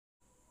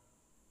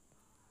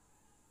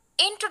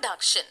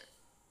Introduction.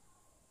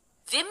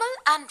 Vimal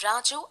and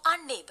Raju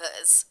are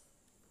neighbors.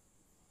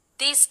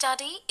 They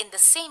study in the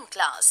same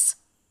class.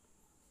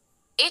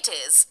 It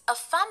is a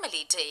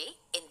family day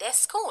in their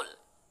school.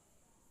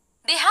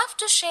 They have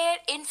to share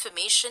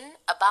information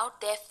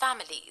about their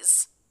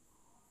families.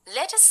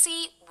 Let us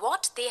see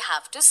what they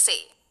have to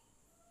say.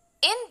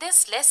 In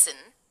this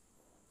lesson,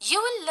 you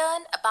will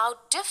learn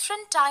about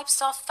different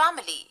types of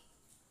family,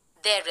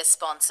 their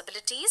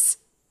responsibilities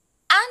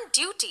and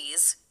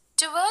duties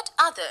toward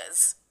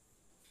others.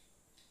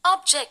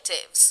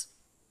 Objectives.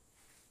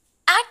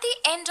 At the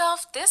end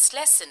of this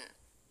lesson,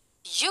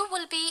 you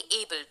will be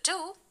able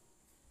to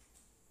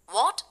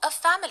what a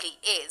family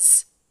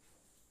is,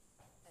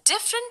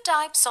 different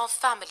types of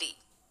family,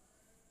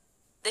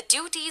 the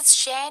duties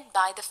shared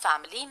by the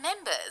family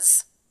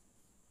members,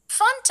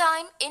 fun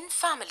time in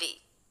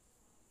family,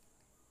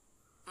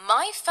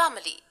 my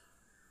family.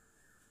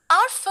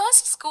 Our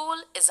first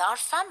school is our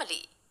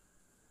family.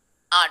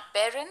 Our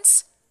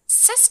parents,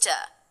 sister,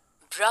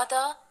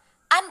 brother,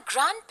 and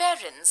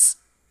grandparents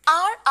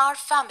are our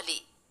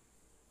family.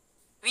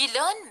 We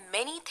learn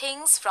many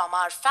things from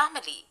our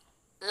family,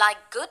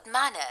 like good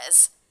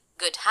manners,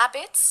 good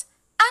habits,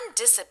 and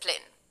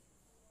discipline.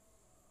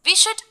 We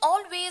should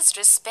always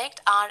respect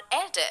our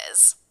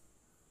elders.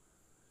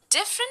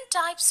 Different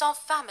types of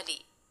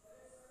family.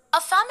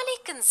 A family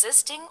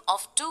consisting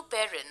of two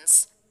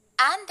parents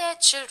and their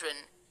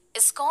children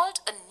is called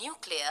a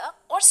nuclear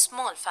or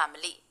small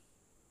family.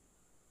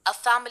 A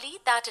family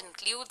that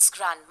includes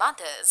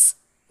grandmothers,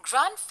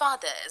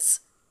 grandfathers,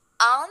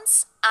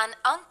 aunts and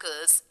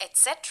uncles,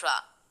 etc.,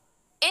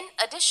 in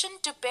addition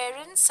to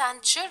parents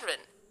and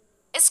children,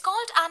 is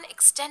called an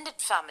extended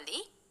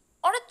family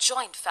or a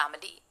joint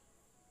family.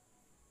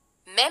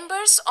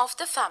 Members of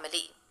the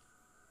family.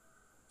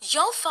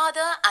 Your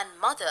father and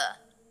mother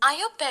are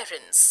your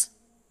parents.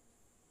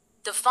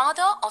 The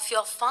father of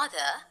your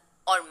father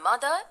or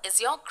mother is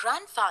your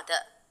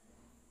grandfather.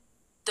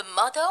 The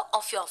mother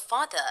of your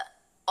father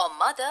or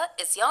mother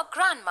is your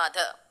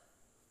grandmother.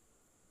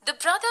 The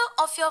brother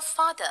of your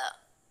father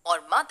or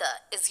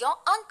mother is your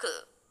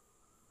uncle.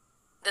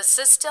 The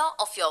sister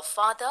of your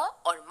father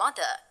or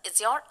mother is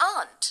your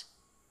aunt.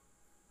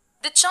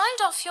 The child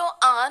of your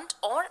aunt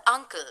or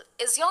uncle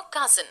is your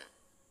cousin.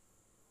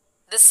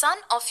 The son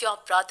of your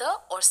brother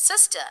or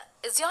sister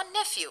is your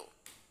nephew.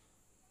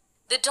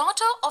 The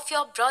daughter of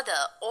your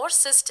brother or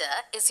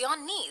sister is your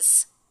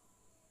niece.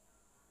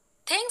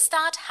 Things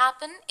that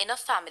happen in a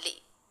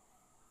family.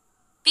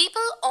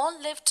 People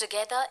all live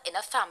together in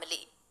a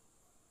family.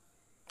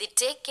 They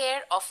take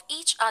care of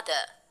each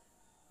other.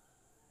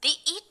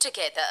 They eat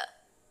together.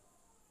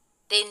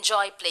 They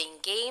enjoy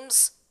playing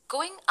games,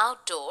 going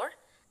outdoor,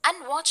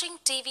 and watching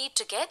TV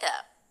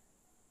together.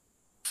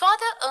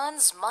 Father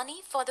earns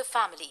money for the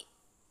family.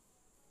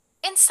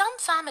 In some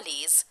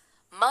families,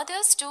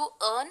 mothers too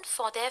earn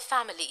for their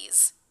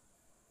families.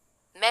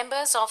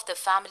 Members of the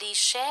family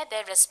share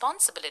their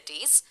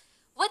responsibilities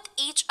with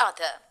each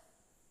other.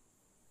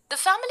 The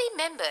family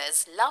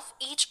members love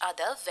each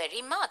other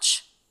very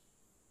much.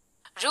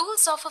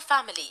 Rules of a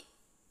family.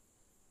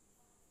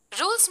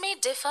 Rules may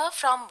differ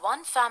from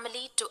one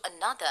family to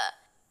another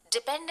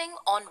depending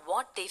on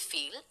what they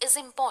feel is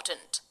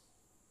important.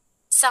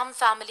 Some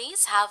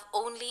families have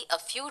only a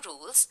few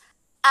rules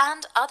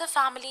and other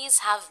families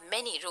have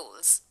many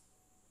rules.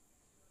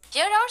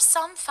 Here are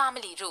some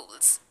family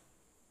rules.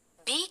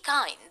 Be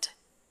kind.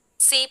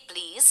 Say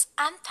please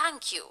and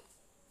thank you.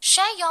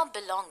 Share your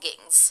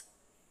belongings.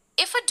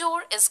 If a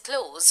door is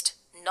closed,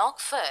 knock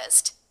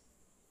first.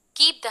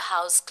 Keep the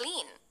house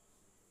clean.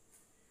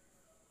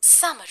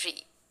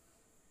 Summary.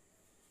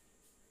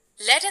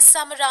 Let us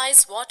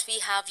summarize what we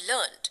have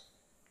learned.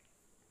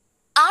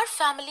 Our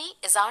family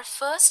is our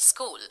first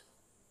school.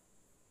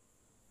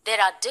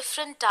 There are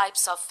different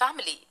types of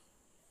family,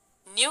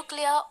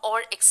 nuclear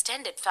or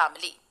extended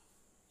family.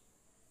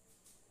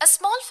 A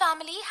small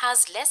family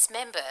has less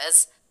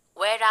members,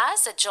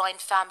 whereas a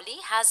joint family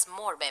has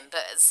more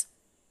members.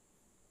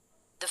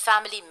 The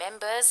family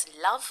members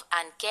love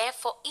and care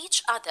for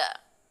each other.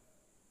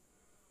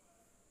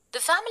 The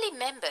family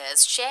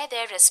members share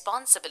their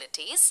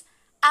responsibilities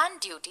and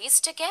duties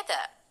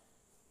together.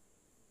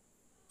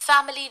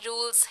 Family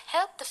rules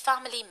help the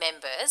family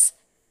members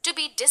to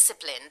be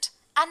disciplined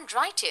and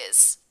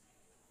righteous.